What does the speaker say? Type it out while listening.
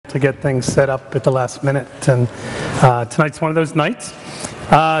to get things set up at the last minute, and tonight's one of those nights.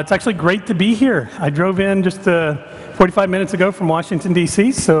 It's actually great to be here. I drove in just 45 minutes ago from Washington,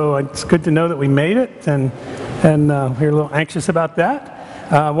 D.C., so it's good to know that we made it, and we're a little anxious about that.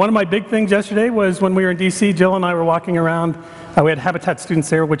 One of my big things yesterday was when we were in D.C., Jill and I were walking around. We had Habitat students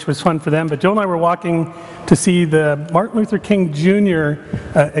there, which was fun for them, but Jill and I were walking to see the Martin Luther King Jr.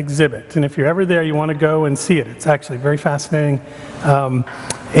 Exhibit, and if you're ever there, you want to go and see it. It's actually very fascinating.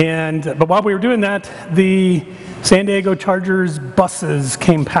 But while we were doing that, the San Diego Chargers buses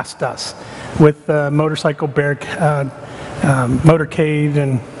came past us with motorcycle motorcade,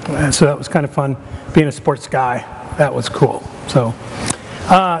 and so that was kind of fun. Being a sports guy, that was cool. So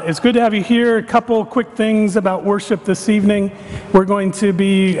it's good to have you here. A couple quick things about worship this evening. We're going to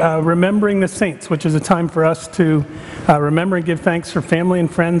be remembering the saints, which is a time for us to remember and give thanks for family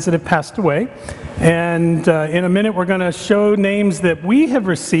and friends that have passed away. And in a minute, we're going to show names that we have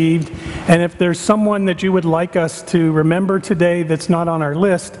received. And if there's someone that you would like us to remember today that's not on our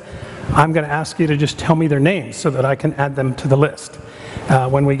list, I'm going to ask you to just tell me their names so that I can add them to the list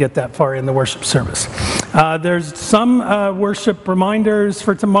when we get that far in the worship service. There's some worship reminders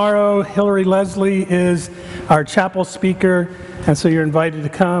for tomorrow. Hillary Leslie is our chapel speaker, and so you're invited to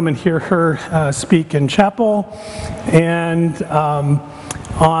come and hear her speak in chapel. And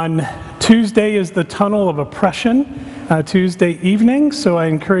on Tuesday is the Tunnel of Oppression, Tuesday evening, so I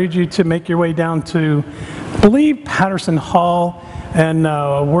encourage you to make your way down to, I believe, Patterson Hall, and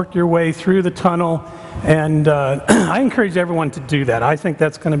work your way through the tunnel. And I encourage everyone to do that. I think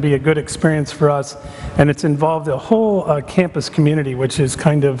that's going to be a good experience for us, and it's involved a whole campus community, which is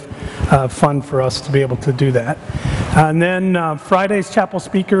kind of fun for us to be able to do that. And then Friday's chapel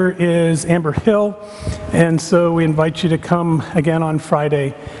speaker is Amber Hill, and so we invite you to come again on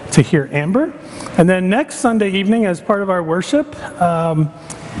Friday to hear Amber. And then next Sunday evening, as part of our worship,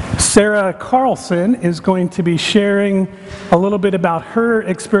 Sarah Carlson is going to be sharing a little bit about her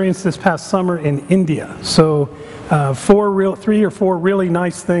experience this past summer in India. So 3 or 4 really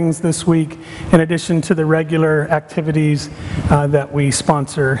nice things this week, in addition to the regular activities that we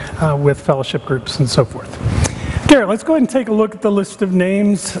sponsor with fellowship groups and so forth. Garrett, let's go ahead and take a look at the list of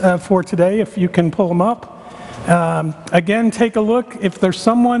names for today, if you can pull them up. Again, take a look. If there's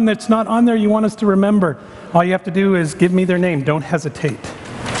someone that's not on there you want us to remember, all you have to do is give me their name. Don't hesitate.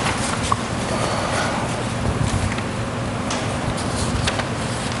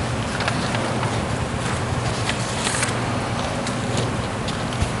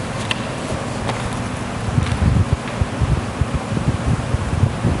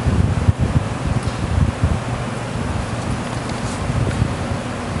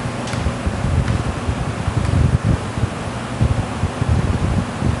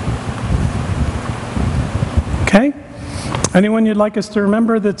 Okay. Anyone you'd like us to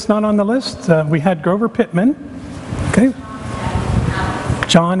remember that's not on the list? We had Grover Pittman. Okay.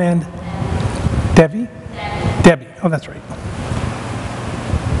 John and Debbie? Debbie. Oh, that's right.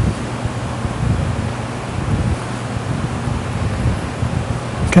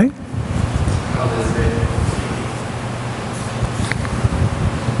 Okay.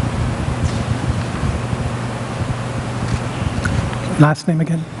 Last name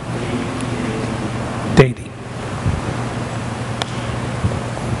again? Dady.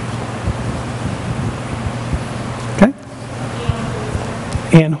 Okay.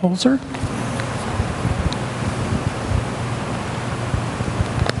 Ann Holzer.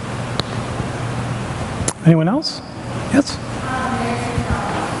 Anyone else? Yes?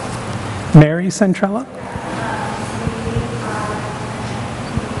 Mary Centrella.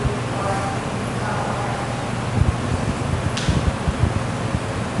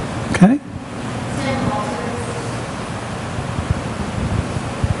 Okay.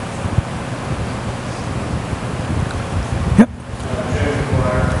 Yep.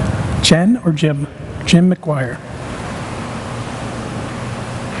 Jen or Jim? Jim McGuire.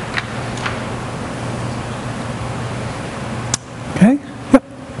 Okay. Yep.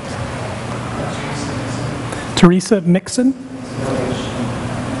 Teresa Mixon.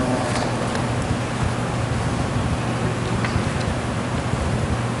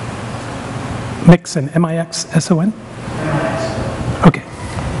 Mixon, M-I-X-S-O-N? Okay.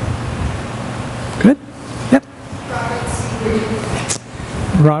 Good. Yep.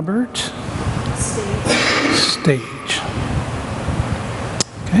 Robert Stage.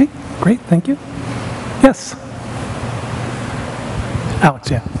 Okay, great, thank you. Yes.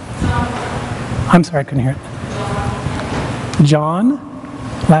 Alex, yeah. I'm sorry, I couldn't hear it. John,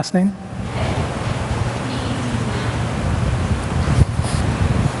 last name?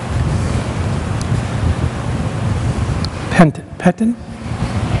 Petton?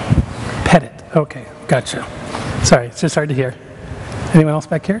 Okay, gotcha. Sorry, it's just hard to hear. Anyone else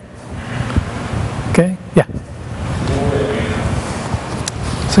back here? Okay, yeah.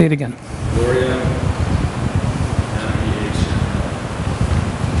 Say it again.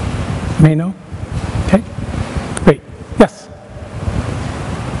 May know? Okay, great. Yes.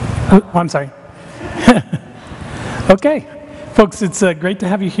 Oh, I'm sorry. Okay, folks, it's great to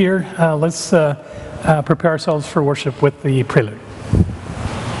have you here. Let's prepare ourselves for worship with the prelude.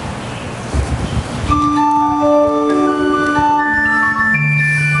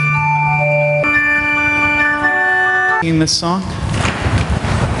 Singing this song?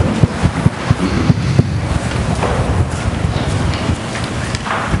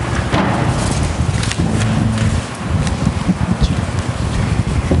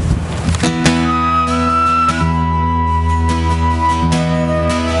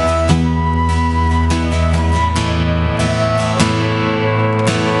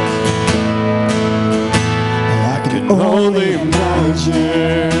 Only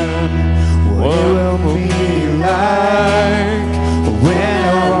imagine what it will be like when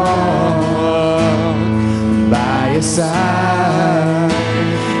I walk by your side.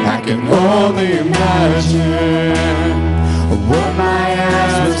 I can only imagine what my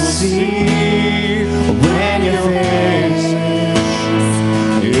eyes will see when your face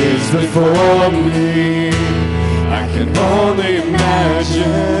is before me. I can only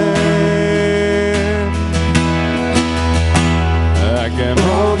imagine. I can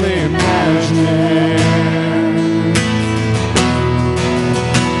only imagine.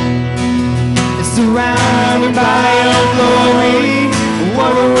 Surrounded by your glory,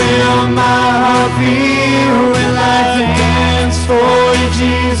 what will my heart feel? Will I dance for you,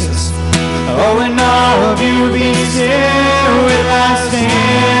 Jesus? Oh, in all of you be still. Will I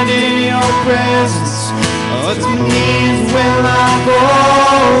stand in your presence? Oh, to my knees will I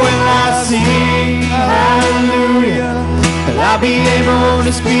fall? Will I sing hallelujah? I'll be able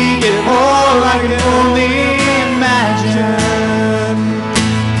to speak it all. I can only imagine.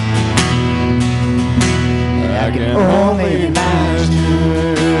 I can only imagine.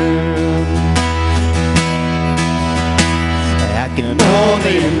 I can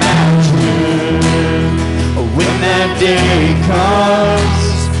only imagine when that day comes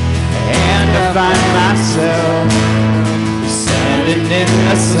and I find myself standing in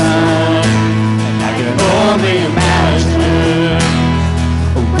the sun. I can only imagine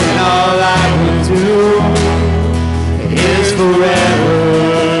when all I will do is forever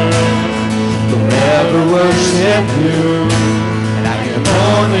worship you. And I can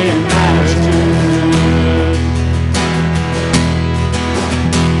only imagine.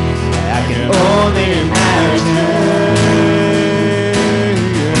 I can only imagine.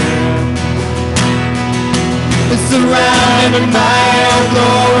 Surrounded by your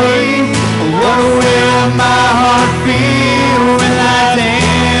glory, what will my heart feel when I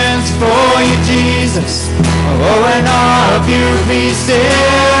dance for you, Jesus? Oh, and all of you be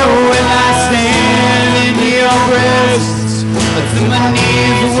still when I stand in your presence. To my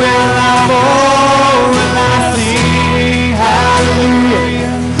knees will I fall, will I sing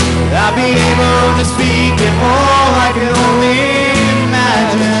hallelujah? I'll be able to speak it all. I can only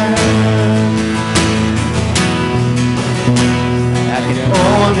imagine. I can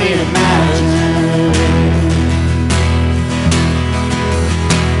only imagine.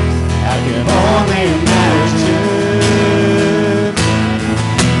 I can only imagine.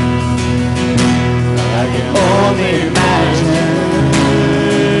 I can only imagine.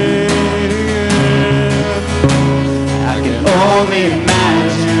 I can only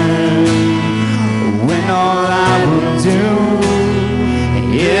imagine when all I will do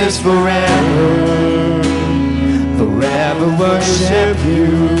is forever worship you.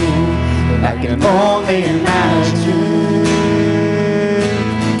 I can only imagine.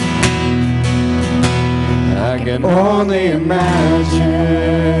 I can only imagine.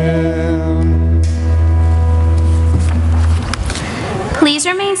 Please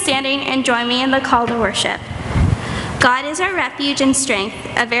remain standing and join me in the call to worship. God is our refuge and strength,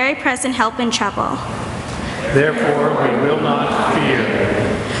 a very present help in trouble. Therefore we will not fear.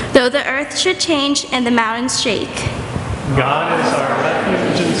 Though the earth should change and the mountains shake. God is our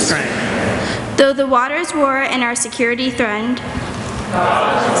refuge and strength. Though the waters roar and our security threatened.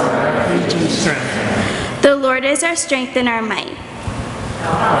 God is our refuge and strength. The Lord is our strength and our might.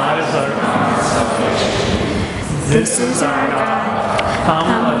 God is our salvation. This is our God.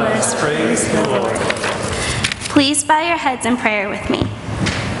 Come, let us praise the Lord. Please bow your heads in prayer with me.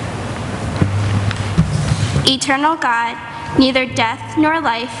 Eternal God, neither death nor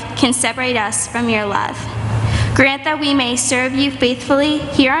life can separate us from your love. Grant that we may serve you faithfully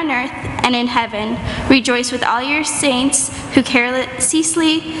here on earth and in heaven. Rejoice with all your saints who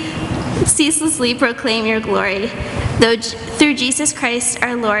ceaselessly proclaim your glory. Through Jesus Christ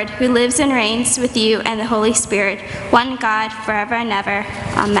our Lord, who lives and reigns with you and the Holy Spirit, one God, forever and ever.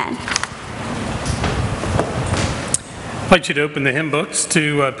 Amen. I'd like you to open the hymn books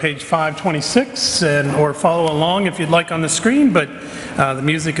to page 526 or follow along if you'd like on the screen, but the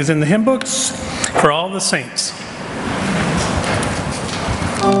music is in the hymn books for all the saints.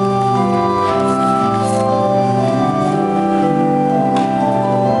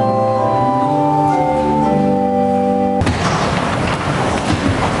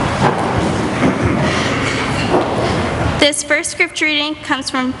 This first scripture reading comes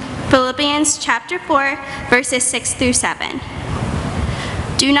from Philippians chapter 4, verses 6 through 7.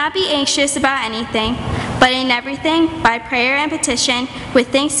 Do not be anxious about anything, but in everything, by prayer and petition, with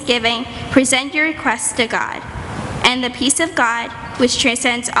thanksgiving, present your requests to God. And the peace of God, which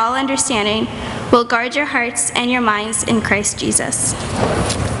transcends all understanding, will guard your hearts and your minds in Christ Jesus.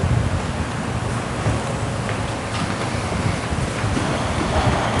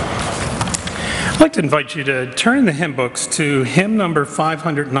 I'd like to invite you to turn the hymn books to hymn number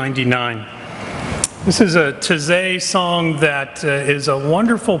 599. This is a Taizé song that is a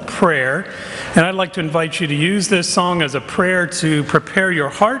wonderful prayer, and I'd like to invite you to use this song as a prayer to prepare your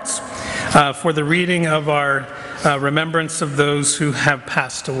hearts for the reading of our remembrance of those who have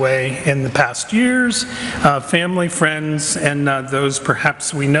passed away in the past years, family, friends, and those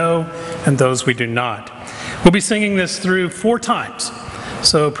perhaps we know and those we do not. We'll be singing this through 4 times.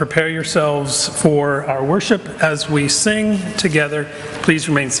 So prepare yourselves for our worship as we sing together. Please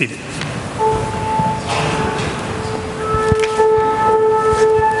remain seated.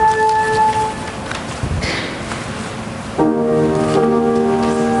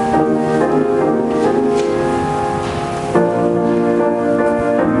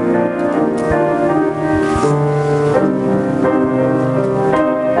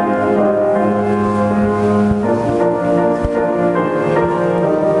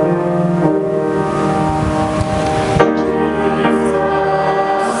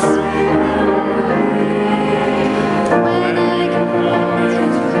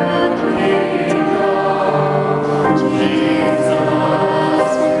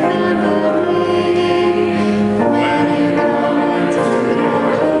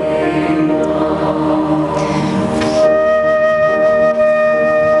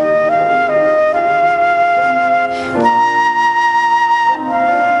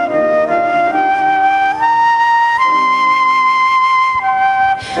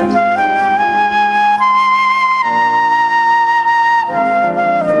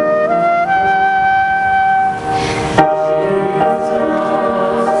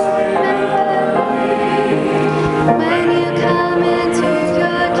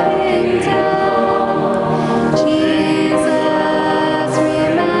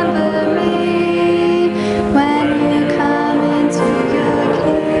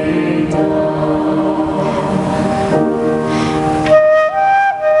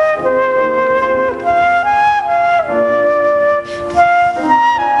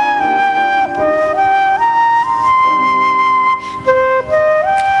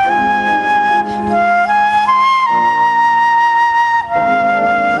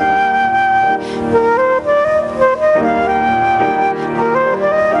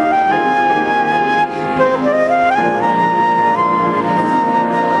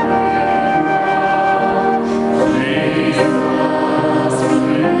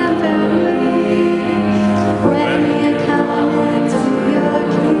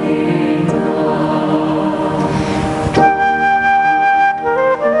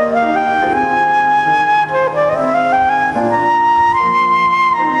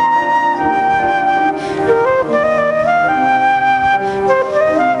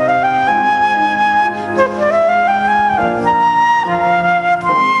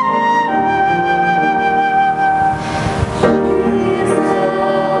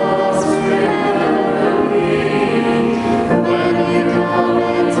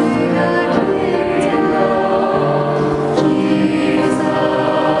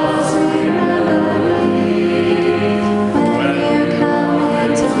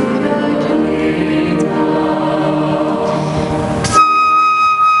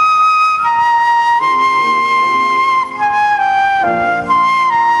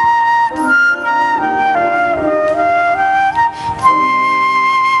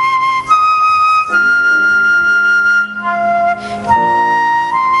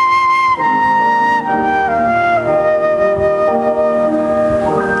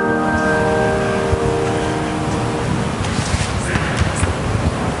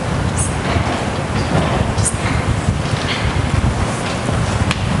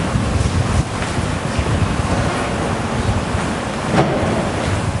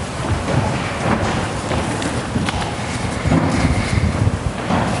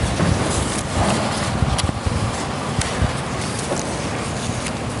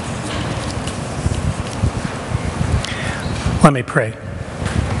 Let me pray.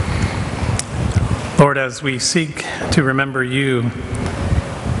 Lord, as we seek to remember you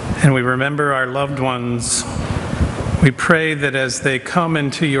and we remember our loved ones, we pray that as they come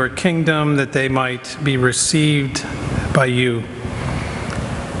into your kingdom, that they might be received by you.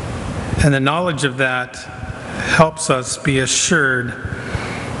 And the knowledge of that helps us be assured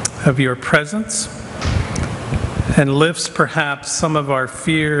of your presence and lifts perhaps some of our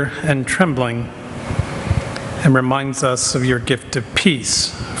fear and trembling and reminds us of your gift of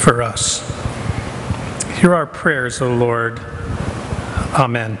peace for us. Hear our prayers, O Lord.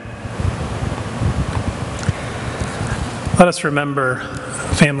 Amen. Let us remember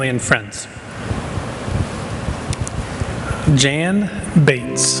family and friends. Jan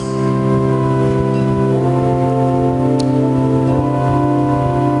Bates.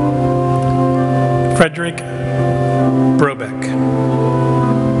 Frederick Brobeck.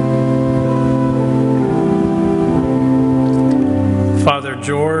 Father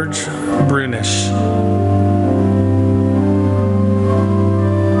George Brunish.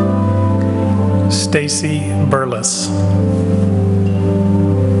 Stacy Burles.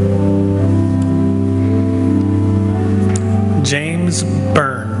 James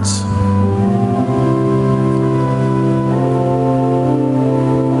Burns.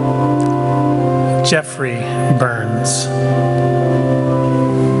 Jeffrey Burns.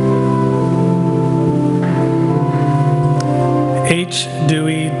 H.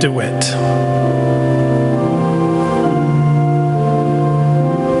 Dewey DeWitt.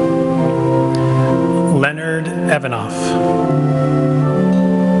 Leonard Evanoff.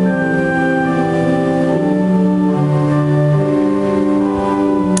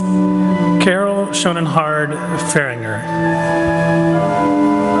 Carol Schonenhard Feringer.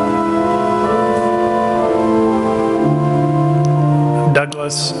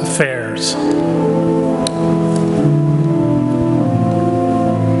 Douglas Fairs.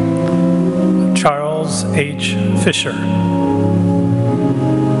 Charles H. Fisher.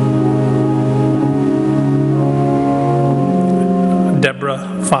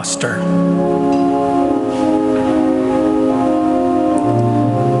 Deborah Foster.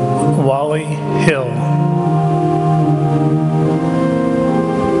 Wally Hill.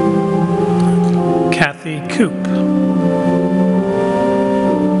 Kathy Coop.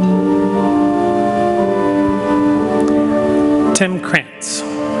 Tim Krantz.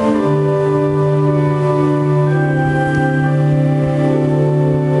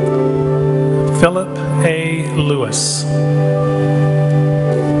 Philip A. Lewis.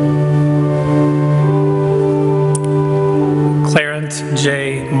 Clarence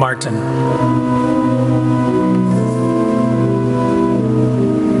J. Martin.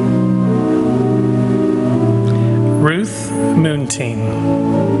 Ruth Moonteen.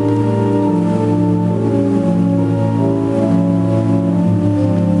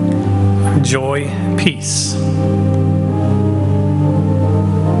 Joy Peace.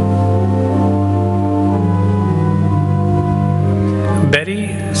 Betty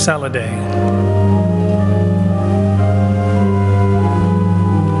Saladay.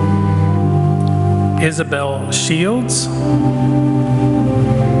 Isabel Shields.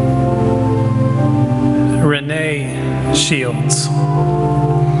 Renee Shields.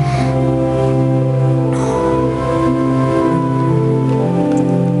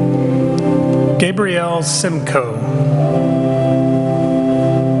 Gabrielle Simcoe.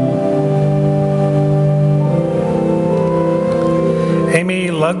 Amy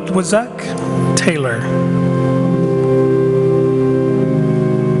Ludwizak Taylor.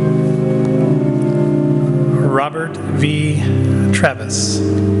 Robert V. Travis.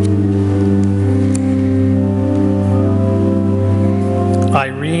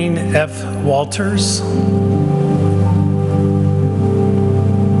 Irene F. Walters.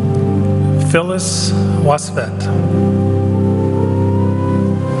 Phyllis Wasvet.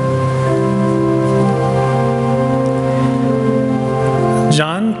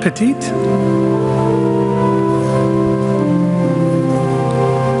 John Petit.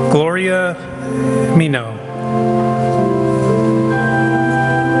 Gloria Mino.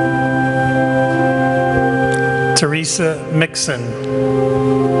 Teresa Mixon.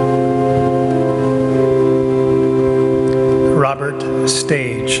 Robert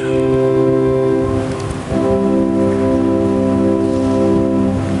Stage.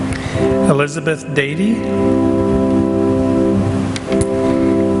 Elizabeth Dady.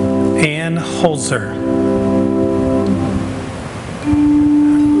 Ann Holzer.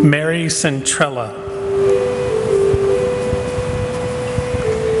 Mary Centrella.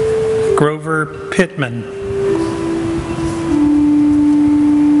 Grover Pittman.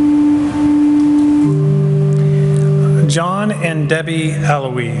 John and Debbie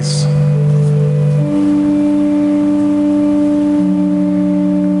Eloise.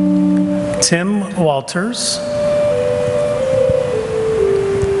 Tim Walters.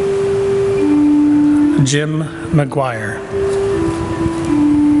 Jim McGuire.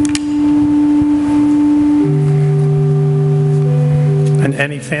 And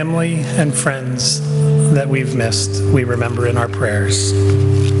any family and friends that we've missed, we remember in our prayers.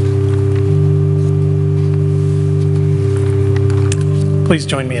 Please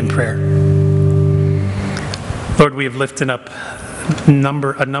join me in prayer. Lord, we have lifted up a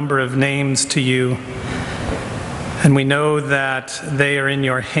number of names to you, and we know that they are in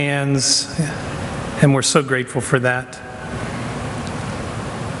your hands, and we're so grateful for that.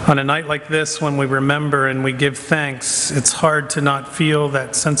 On a night like this, when we remember and we give thanks, it's hard to not feel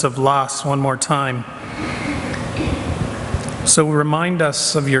that sense of loss one more time. So remind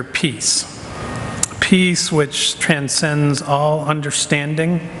us of your peace. Peace which transcends all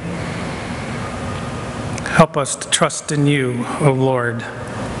understanding. Help us to trust in you, O Lord,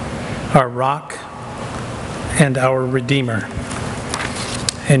 our rock and our Redeemer.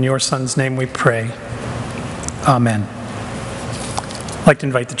 In your Son's name we pray. Amen. I'd like to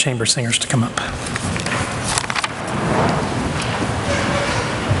invite the chamber singers to come up.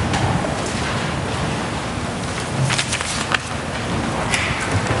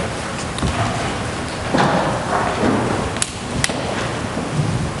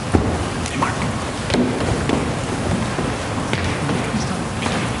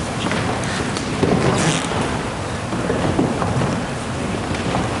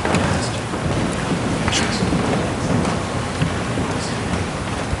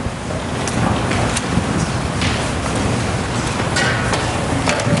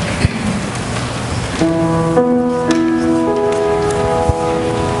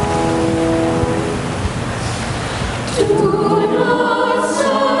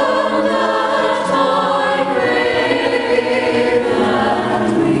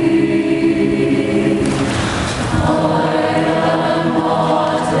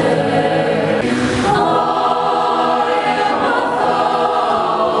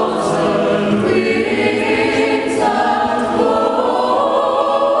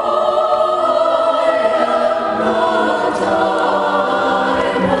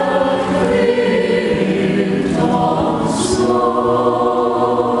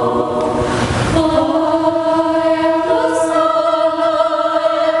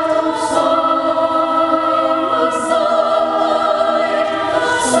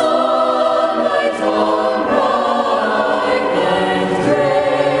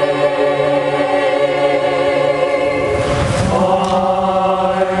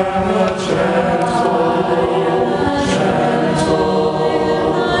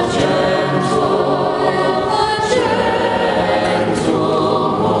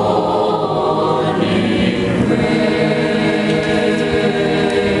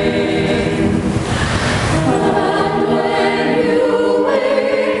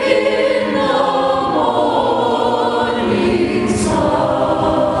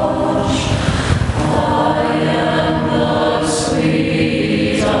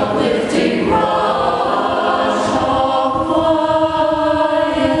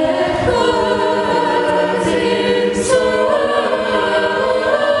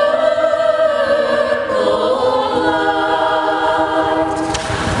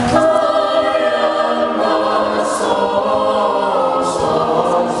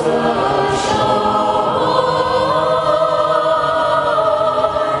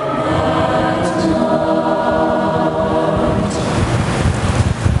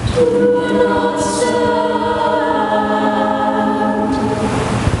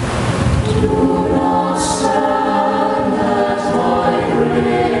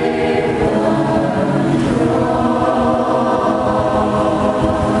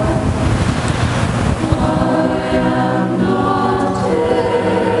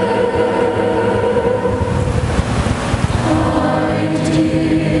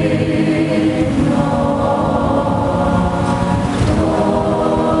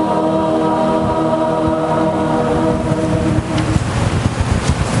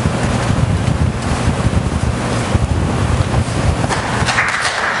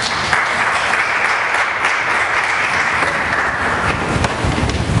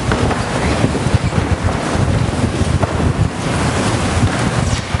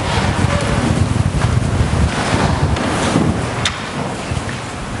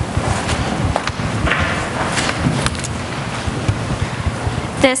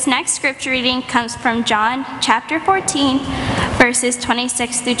 This next scripture reading comes from John chapter 14, verses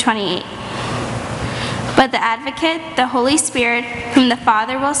 26 through 28. But the Advocate, the Holy Spirit, whom the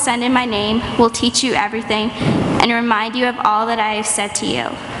Father will send in my name, will teach you everything and remind you of all that I have said to you.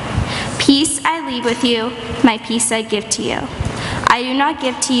 Peace I leave with you, my peace I give to you. I do not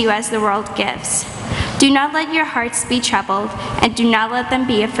give to you as the world gives. Do not let your hearts be troubled, and do not let them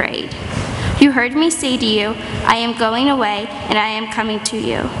be afraid. You heard me say to you, I am going away, and I am coming to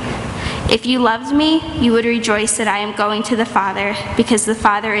you. If you loved me, you would rejoice that I am going to the Father, because the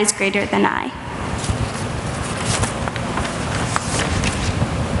Father is greater than I.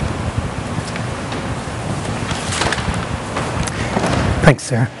 Thanks,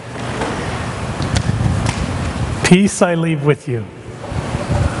 Sarah. Peace I leave with you.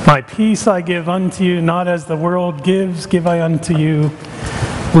 My peace I give unto you, not as the world gives, give I unto you.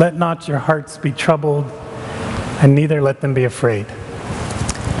 Let not your hearts be troubled, and neither let them be afraid.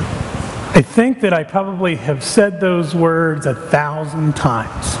 I think that I probably have said those words 1,000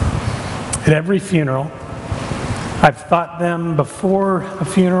 times at every funeral. I've thought them before a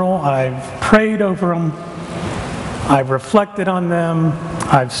funeral. I've prayed over them. I've reflected on them.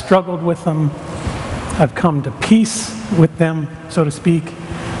 I've struggled with them. I've come to peace with them, so to speak.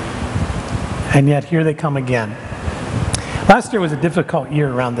 And yet here they come again. Last year was a difficult year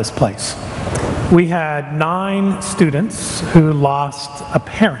around this place. We had 9 students who lost a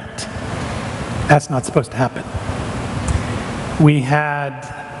parent. That's not supposed to happen. We had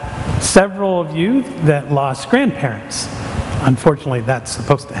several of you that lost grandparents. Unfortunately, that's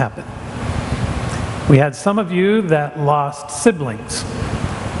supposed to happen. We had some of you that lost siblings.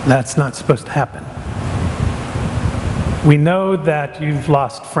 That's not supposed to happen. We know that you've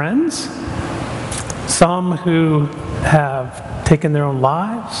lost friends, some who have taken their own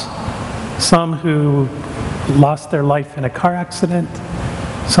lives, some who lost their life in a car accident,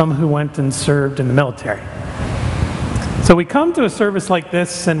 some who went and served in the military. So we come to a service like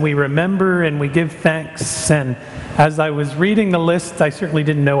this and we remember and we give thanks. And as I was reading the list, I certainly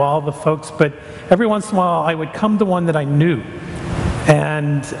didn't know all the folks, but every once in a while I would come to one that I knew.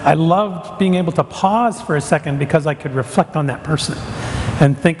 And I loved being able to pause for a second because I could reflect on that person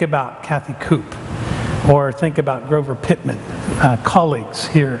and think about Kathy Coop or think about Grover Pittman, colleagues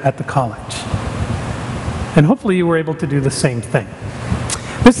here at the college. And hopefully you were able to do the same thing.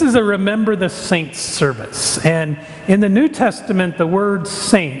 This is a Remember the Saints service. And in the New Testament, the word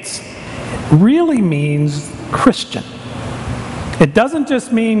saints really means Christian. It doesn't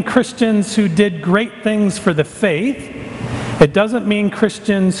just mean Christians who did great things for the faith. It doesn't mean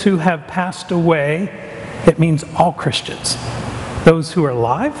Christians who have passed away. It means all Christians. Those who are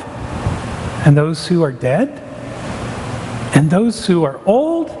alive, and those who are dead, and those who are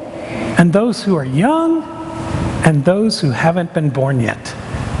old, and those who are young, and those who haven't been born yet.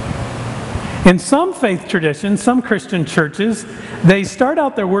 In some faith traditions, some Christian churches, they start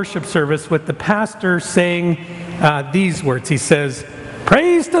out their worship service with the pastor saying these words. He says,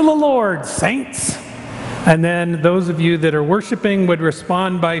 "Praise to the Lord, saints." And then those of you that are worshiping would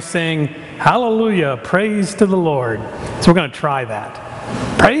respond by saying, "Hallelujah, praise to the Lord." So we're going to try that.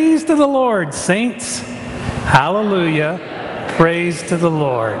 Praise to the Lord, saints. Hallelujah, praise to the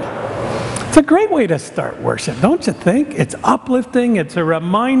Lord. It's a great way to start worship, don't you think? It's uplifting. It's a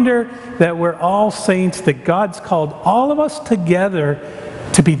reminder that we're all saints, that God's called all of us together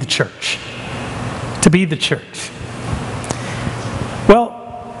to be the church. To be the church. Well,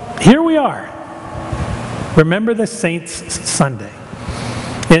 here we are. Remember the Saints Sunday.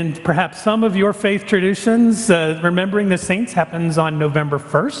 In perhaps some of your faith traditions, remembering the saints happens on November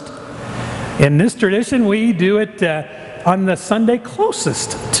 1st. In this tradition, we do it on the Sunday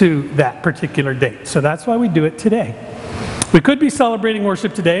closest to that particular date. So that's why we do it today. We could be celebrating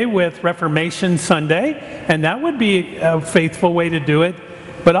worship today with Reformation Sunday, and that would be a faithful way to do it.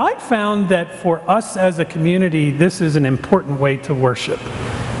 But I found that for us as a community, this is an important way to worship,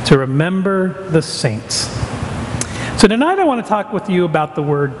 to remember the saints. So tonight I want to talk with you about the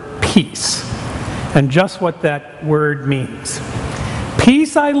word peace and just what that word means.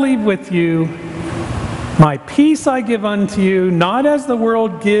 Peace I leave with you, my peace I give unto you, not as the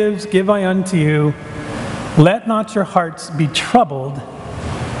world gives, give I unto you. Let not your hearts be troubled,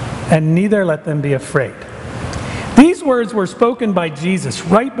 and neither let them be afraid. These words were spoken by Jesus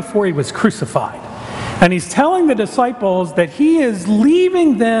right before he was crucified. And he's telling the disciples that he is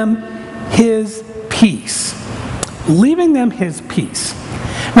leaving them his peace. Leaving them his peace.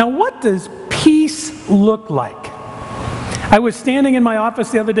 Now, what does peace look like? I was standing in my office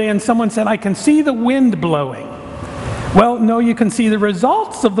the other day and someone said, "I can see the wind blowing." Well, no, you can see the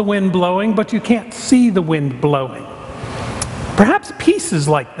results of the wind blowing, but you can't see the wind blowing. Perhaps peace is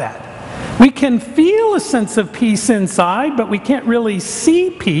like that. We can feel a sense of peace inside, but we can't really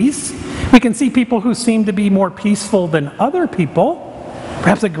see peace. We can see people who seem to be more peaceful than other people,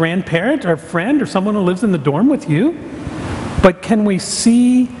 perhaps a grandparent or a friend or someone who lives in the dorm with you. But can we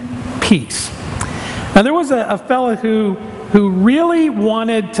see peace? Now, there was a fellow who really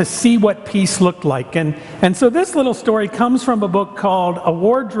wanted to see what peace looked like. And so this little story comes from a book called A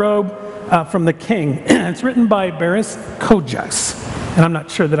Wardrobe from the King. It's written by Boris Kojas. And I'm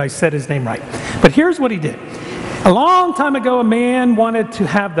not sure that I said his name right. But here's what he did. A long time ago, a man wanted to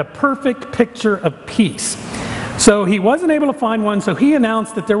have the perfect picture of peace. So he wasn't able to find one, so he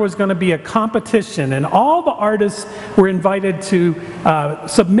announced that there was going to be a competition, and all the artists were invited to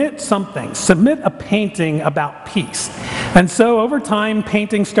submit a painting about peace. And so over time,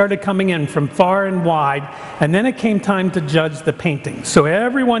 paintings started coming in from far and wide, and then it came time to judge the paintings. So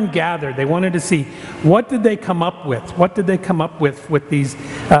everyone gathered. They wanted to see, what did they come up with? What did they come up with these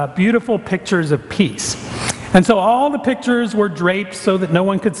beautiful pictures of peace? And so all the pictures were draped so that no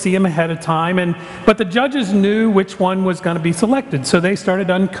one could see them ahead of time. But the judges knew which one was going to be selected. So they started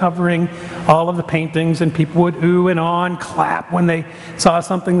uncovering all of the paintings, and people would ooh and ah and clap when they saw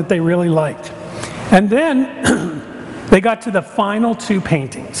something that they really liked. And then they got to the final two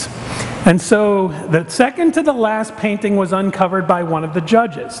paintings. And so the second to the last painting was uncovered by one of the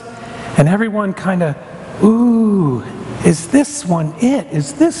judges. And everyone kind of, ooh, is this one it?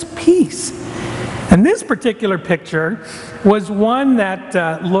 Is this peace? And this particular picture was one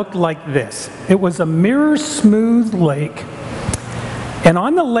that looked like this. It was a mirror-smooth lake, and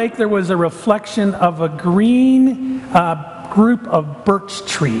on the lake there was a reflection of a green group of birch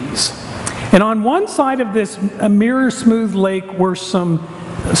trees. And on one side of this mirror-smooth lake were some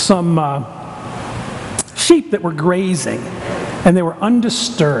sheep that were grazing, and they were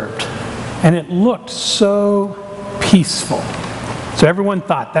undisturbed, and it looked so peaceful. So everyone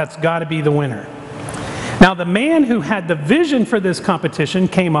thought, that's got to be the winner. Now, the man who had the vision for this competition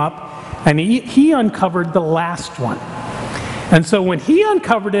came up, and he uncovered the last one. And so when he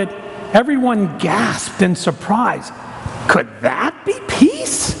uncovered it, everyone gasped in surprise. Could that be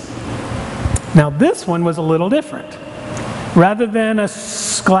peace? Now, this one was a little different. Rather than a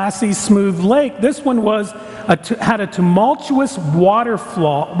glassy, smooth lake, this one had a tumultuous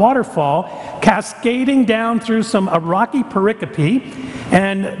waterfall cascading down through a rocky pericope,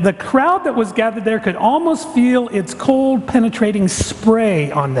 and the crowd that was gathered there could almost feel its cold, penetrating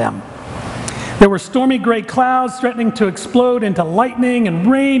spray on them. There were stormy gray clouds threatening to explode into lightning, and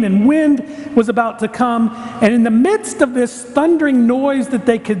rain and wind was about to come. And in the midst of this thundering noise that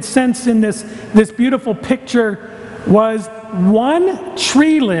they could sense in this beautiful picture was one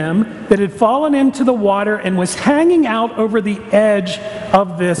tree limb that had fallen into the water and was hanging out over the edge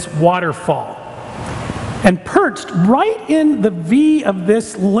of this waterfall. And perched right in the V of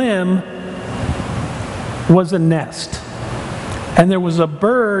this limb was a nest. And there was a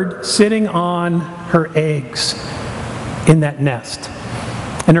bird sitting on her eggs in that nest.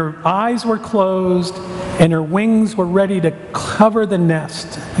 And her eyes were closed, and her wings were ready to cover the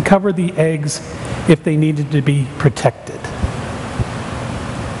nest, to cover the eggs if they needed to be protected.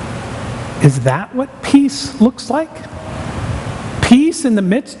 Is that what peace looks like? Peace in the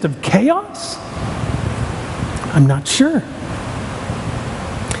midst of chaos? I'm not sure.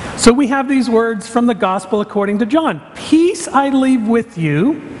 So we have these words from the Gospel according to John. Peace I leave with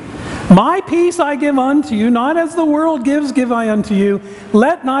you. My peace I give unto you. Not as the world gives, give I unto you.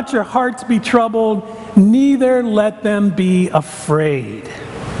 Let not your hearts be troubled, neither let them be afraid.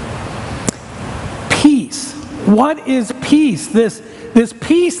 Peace. What is peace? This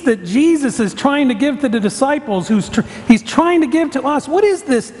peace that Jesus is trying to give to the disciples, he's trying to give to us. What is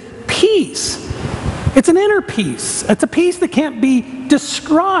this peace? It's an inner peace. It's a peace that can't be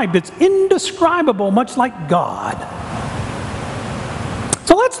described. It's indescribable, much like God.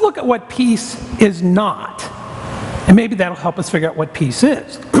 So let's look at what peace is not. And maybe that'll help us figure out what peace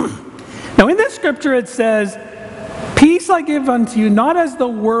is. Now in this scripture it says, peace I give unto you, not as the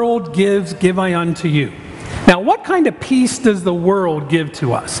world gives, give I unto you. Now what kind of peace does the world give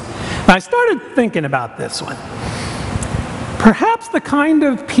to us? Now I started thinking about this one. Perhaps the kind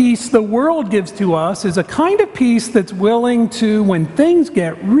of peace the world gives to us is a kind of peace that's willing to, when things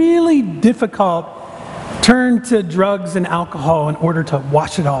get really difficult, turn to drugs and alcohol in order to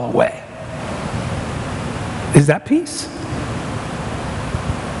wash it all away. Is that peace?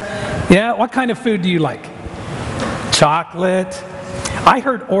 Yeah, what kind of food do you like? Chocolate. I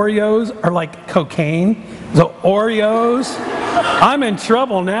heard Oreos are like cocaine. So Oreos, I'm in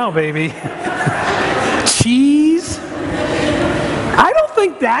trouble now, baby. Cheese. I don't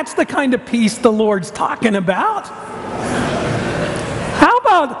think that's the kind of peace the Lord's talking about. How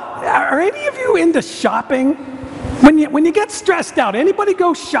about Are any of you into shopping? When you get stressed out, anybody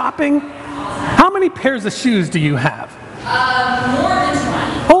go shopping? How many pairs of shoes do you have? More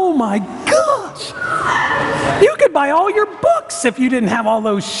than 20. Oh my gosh! You could buy all your books if you didn't have all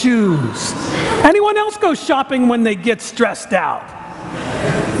those shoes. Anyone else go shopping when they get stressed out?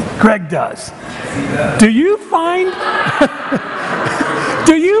 Greg does. Do you find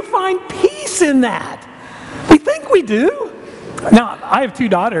peace in that? We think we do. Now, I have 2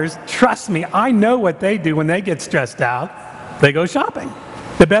 daughters. Trust me, I know what they do when they get stressed out. They go shopping.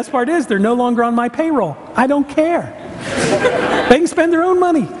 The best part is they're no longer on my payroll. I don't care. They can spend their own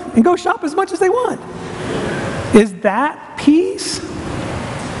money and go shop as much as they want. Is that peace?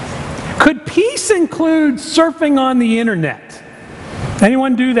 Could peace include surfing on the internet?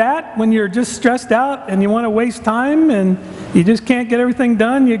 Anyone do that when you're just stressed out and you want to waste time and you just can't get everything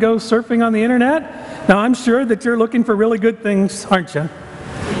done? You go surfing on the internet? Now, I'm sure that you're looking for really good things, aren't you?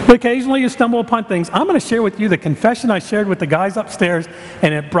 But occasionally you stumble upon things. I'm going to share with you the confession I shared with the guys upstairs,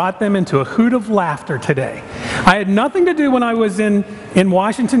 and it brought them into a hoot of laughter today. I had nothing to do when I was in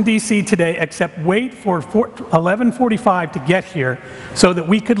Washington, D.C. today except wait for 11:45 to get here so that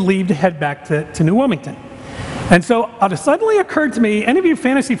we could leave to head back to New Wilmington. And so it suddenly occurred to me, any of you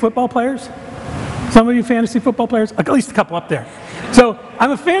fantasy football players? Some of you fantasy football players? At least a couple up there. So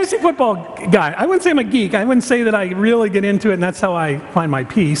I'm a fantasy football guy. I wouldn't say I'm a geek. I wouldn't say that I really get into it and that's how I find my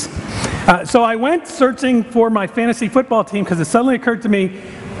peace. So I went searching for my fantasy football team because it suddenly occurred to me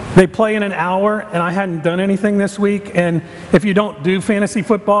they play in an hour and I hadn't done anything this week. And if you don't do fantasy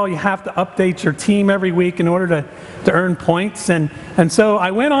football, you have to update your team every week in order to earn points. And so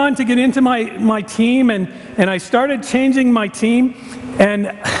I went on to get into my team and I started changing my team.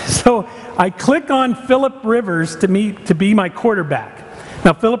 And so I click on Philip Rivers to be my quarterback.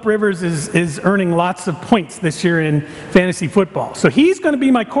 Now, Philip Rivers is earning lots of points this year in fantasy football. So he's going to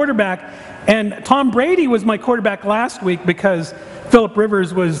be my quarterback. And Tom Brady was my quarterback last week because Philip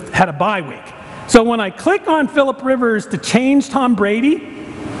Rivers had a bye week. So when I click on Philip Rivers to change Tom Brady,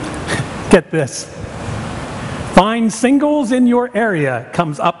 get this. Find singles in your area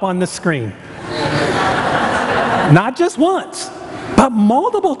comes up on the screen. Not just once, but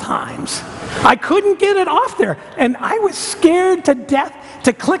multiple times. I couldn't get it off there, and I was scared to death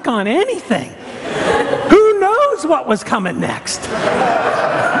to click on anything. Who knows what was coming next?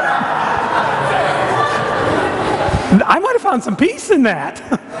 I might have found some peace in that.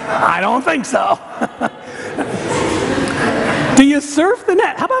 I don't think so. Do you surf the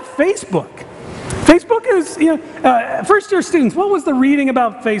net? How about Facebook? Facebook is, first-year students, what was the reading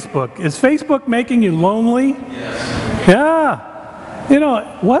about Facebook? Is Facebook making you lonely? Yes. Yeah.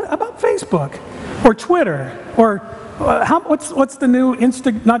 What about Facebook or Twitter or what's the new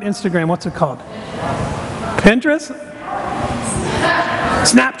not Instagram, what's it called? Pinterest?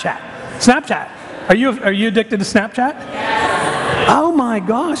 Snapchat. Are you addicted to Snapchat? Yes. Oh my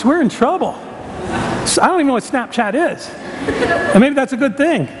gosh, we're in trouble. I don't even know what Snapchat is. And maybe that's a good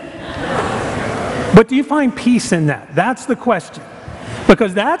thing. But do you find peace in that? That's the question.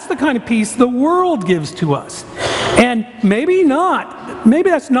 Because that's the kind of peace the world gives to us. And maybe not. Maybe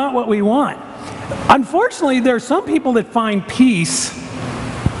that's not what we want. Unfortunately, there are some people that find peace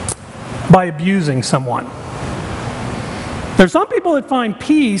by abusing someone. There's some people that find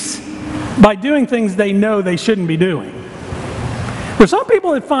peace by doing things they know they shouldn't be doing. There's some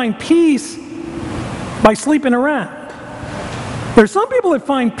people that find peace by sleeping around. There's some people that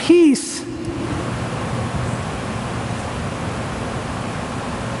find peace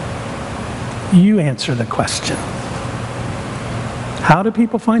You answer the question. How do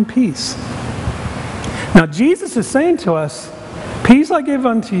people find peace? Now, Jesus is saying to us, peace I give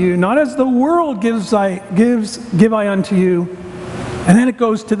unto you, not as the world give I unto you. And then it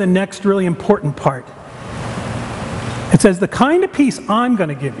goes to the next really important part. It says, the kind of peace I'm going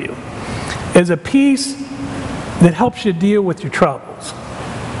to give you is a peace that helps you deal with your troubles.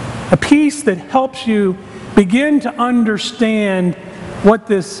 A peace that helps you begin to understand what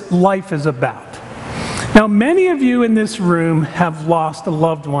this life is about. Now, many of you in this room have lost a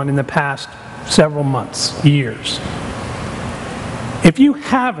loved one in the past several months, years. If you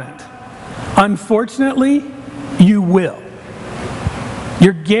haven't, unfortunately, you will.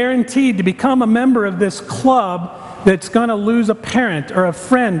 You're guaranteed to become a member of this club that's going to lose a parent or a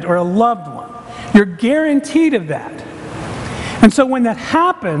friend or a loved one. You're guaranteed of that. And so when that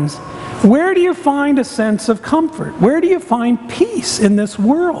happens, where do you find a sense of comfort? Where do you find peace in this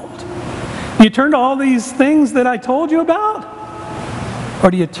world? Do you turn to all these things that I told you about? Or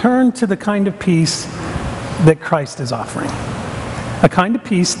do you turn to the kind of peace that Christ is offering? A kind of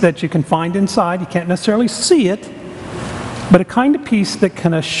peace that you can find inside. You can't necessarily see it, but a kind of peace that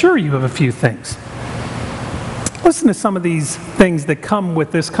can assure you of a few things. Listen to some of these things that come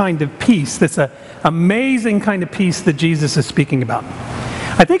with this kind of peace, this amazing kind of peace that Jesus is speaking about.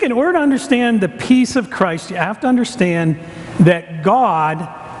 I think in order to understand the peace of Christ, you have to understand that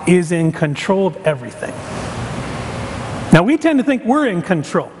God is in control of everything. Now, we tend to think we're in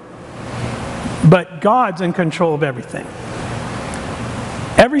control, but God's in control of everything.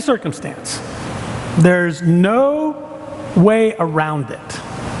 Every circumstance. There's no way around it.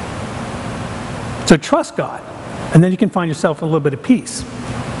 So trust God, and then you can find yourself a little bit of peace.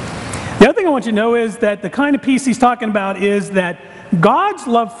 The other thing I want you to know is that the kind of peace he's talking about is that God's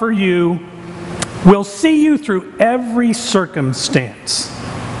love for you will see you through every circumstance.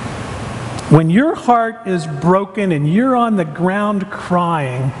 When your heart is broken and you're on the ground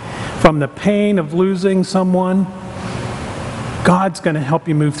crying from the pain of losing someone, God's going to help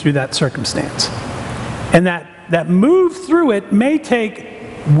you move through that circumstance. And that move through it may take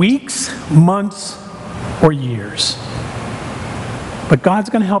weeks, months, or years. But God's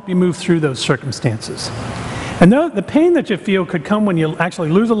going to help you move through those circumstances. And the pain that you feel could come when you actually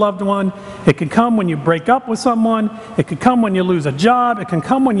lose a loved one. It could come when you break up with someone. It could come when you lose a job. It can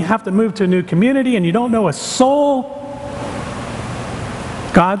come when you have to move to a new community and you don't know a soul.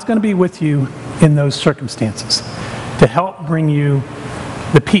 God's going to be with you in those circumstances to help bring you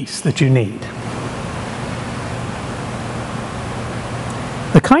the peace that you need.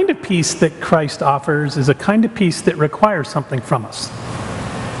 The kind of peace that Christ offers is a kind of peace that requires something from us.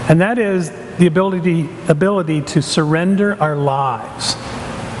 And that is the ability to surrender our lives,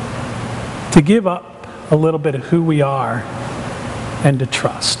 to give up a little bit of who we are, and to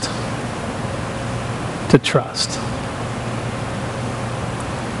trust. To trust.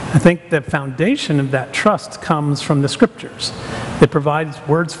 I think the foundation of that trust comes from the Scriptures that provides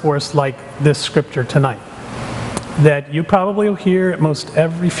words for us like this Scripture tonight, that you probably will hear at most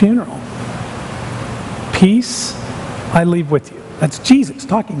every funeral. Peace I leave with you. That's Jesus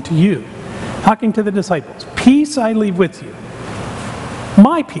talking to you, talking to the disciples. Peace I leave with you.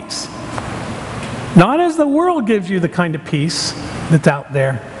 My peace. Not as the world gives you the kind of peace that's out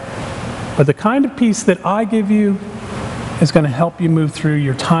there, but the kind of peace that I give you is going to help you move through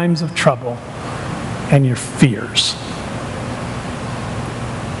your times of trouble and your fears.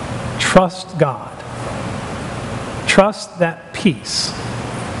 Trust God. Trust that peace.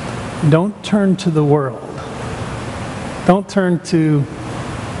 Don't turn to the world. Don't turn to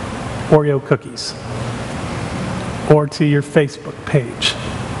Oreo cookies or to your Facebook page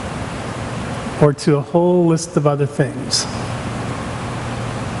or to a whole list of other things.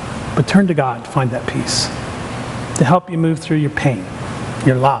 But turn to God to find that peace, to help you move through your pain,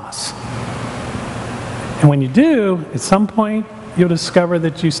 your loss. And when you do, at some point, you'll discover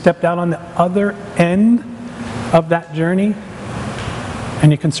that you stepped out on the other end of that journey,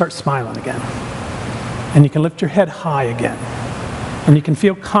 and you can start smiling again. And you can lift your head high again. And you can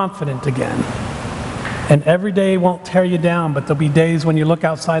feel confident again. And every day won't tear you down, but there'll be days when you look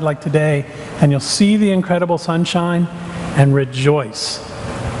outside like today, and you'll see the incredible sunshine and rejoice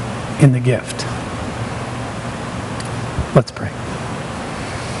in the gift. Let's pray.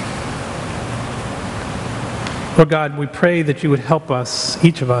 Lord God, we pray that you would help us,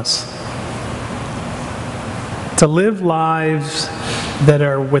 each of us, to live lives that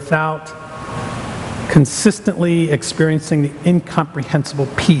are without consistently experiencing the incomprehensible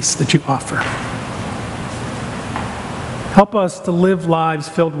peace that you offer. Help us to live lives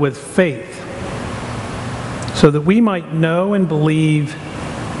filled with faith so that we might know and believe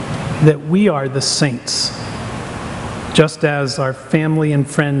that we are the saints, just as our family and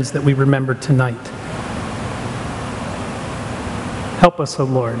friends that we remember tonight. Help us, O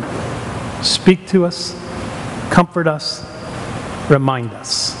Lord. Speak to us, comfort us, remind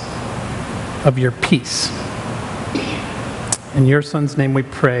us of your peace. In your Son's name we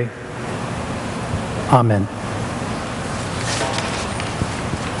pray. Amen.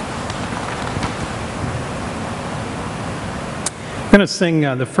 I'm going to sing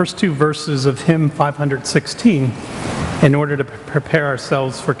the first two verses of hymn 516 in order to prepare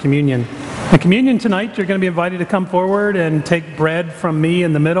ourselves for communion. And communion tonight, you're going to be invited to come forward and take bread from me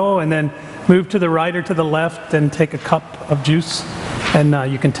in the middle, and then move to the right or to the left and take a cup of juice.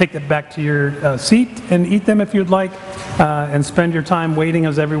 And you can take that back to your seat and eat them if you'd like, and spend your time waiting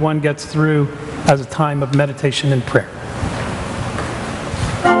as everyone gets through as a time of meditation and prayer.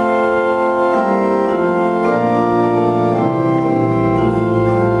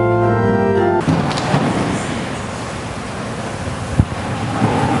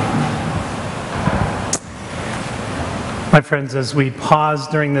 My friends, as we pause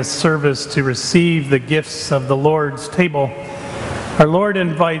during this service to receive the gifts of the Lord's table, our Lord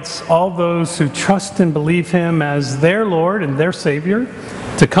invites all those who trust and believe Him as their Lord and their Savior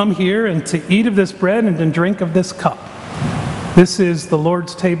to come here and to eat of this bread and to drink of this cup. This is the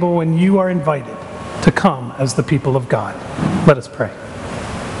Lord's table, and you are invited to come as the people of God. Let us pray.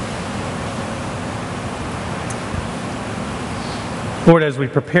 Lord, as we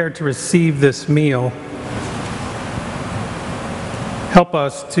prepare to receive this meal, help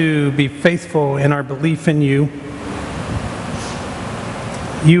us to be faithful in our belief in you.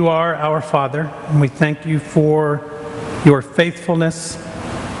 You are our Father, and we thank you for your faithfulness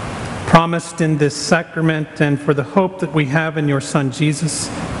promised in this sacrament and for the hope that we have in your Son Jesus.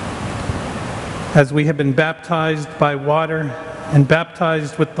 As we have been baptized by water and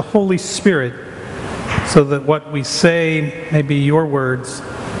baptized with the Holy Spirit, so that what we say may be your words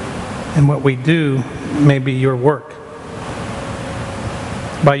and what we do may be your work.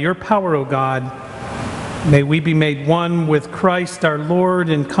 By your power, O God, may we be made one with Christ our Lord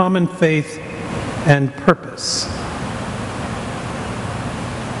in common faith and purpose.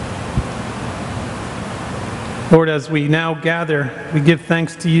 Lord, as we now gather, we give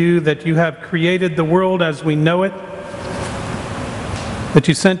thanks to you that you have created the world as we know it, that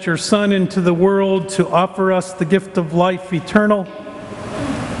you sent your Son into the world to offer us the gift of life eternal,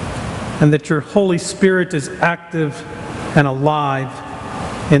 and that your Holy Spirit is active and alive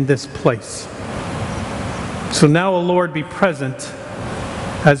in this place. So now, O Lord, be present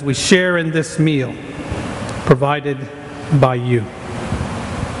as we share in this meal provided by you.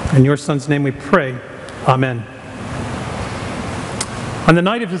 In your Son's name we pray. Amen. On the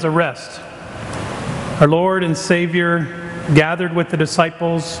night of his arrest, our Lord and Savior gathered with the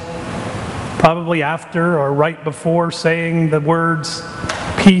disciples, probably after or right before saying the words,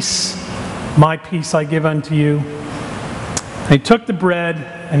 "Peace, my peace I give unto you." And he took the bread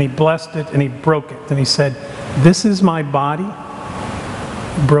and he blessed it and he broke it. And he said, "This is my body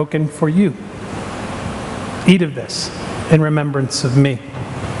broken for you. Eat of this in remembrance of me."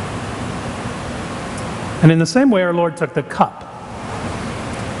 And in the same way, our Lord took the cup.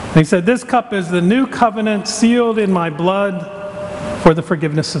 And he said, "This cup is the new covenant sealed in my blood for the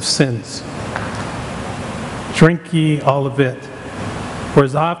forgiveness of sins. Drink ye all of it. For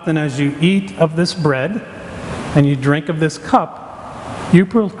as often as you eat of this bread and you drink of this cup, you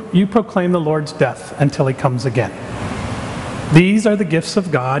proclaim the Lord's death until he comes again. These are the gifts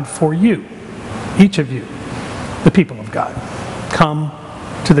of God for you, each of you, the people of God. Come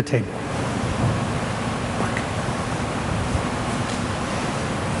to the table."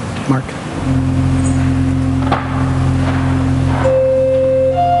 Mark.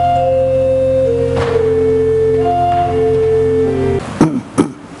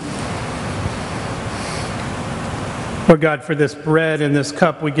 Lord God, for this bread and this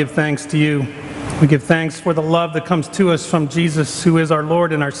cup, we give thanks to you. We give thanks for the love that comes to us from Jesus, who is our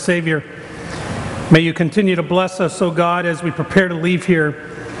Lord and our Savior. May you continue to bless us, O God, as we prepare to leave here.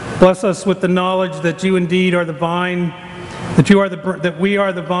 Bless us with the knowledge that you indeed are the vine, that we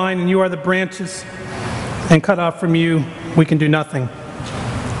are the vine and you are the branches, and cut off from you, we can do nothing.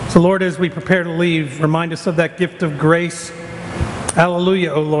 So Lord, as we prepare to leave, remind us of that gift of grace.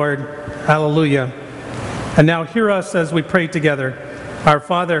 Alleluia, O Lord, alleluia. And now hear us as we pray together. Our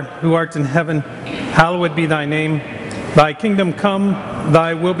Father, who art in heaven, hallowed be thy name. Thy kingdom come,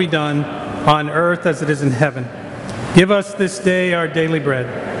 thy will be done, on earth as it is in heaven. Give us this day our daily bread,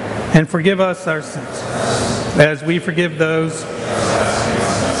 and forgive us our sins, as we forgive those.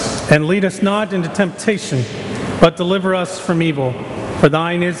 And lead us not into temptation, but deliver us from evil. For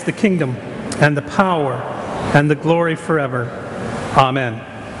thine is the kingdom, and the power, and the glory forever. Amen.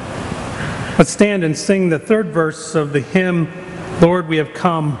 Let's stand and sing the third verse of the hymn, "Lord, we have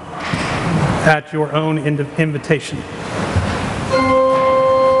come at your own invitation."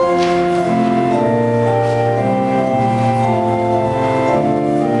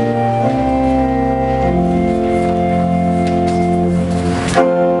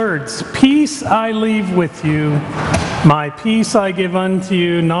 Peace I leave with you, my peace I give unto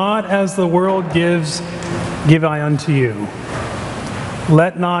you, not as the world gives, give I unto you.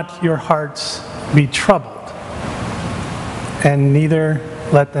 Let not your hearts be troubled, and neither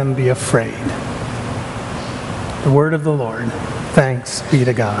let them be afraid. The word of the Lord. Thanks be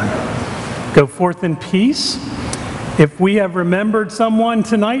to God. Go forth in peace. If we have remembered someone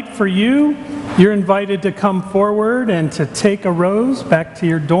tonight for you, you're invited to come forward and to take a rose back to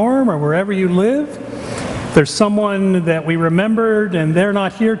your dorm or wherever you live. If there's someone that we remembered and they're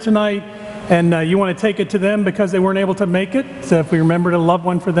not here tonight, and you want to take it to them because they weren't able to make it, so if we remembered a loved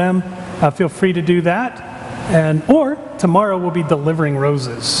one for them, feel free to do that. Or tomorrow we'll be delivering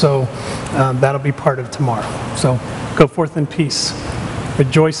roses, so that'll be part of tomorrow. So go forth in peace.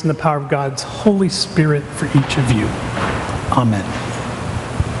 Rejoice in the power of God's Holy Spirit for each of you. Amen.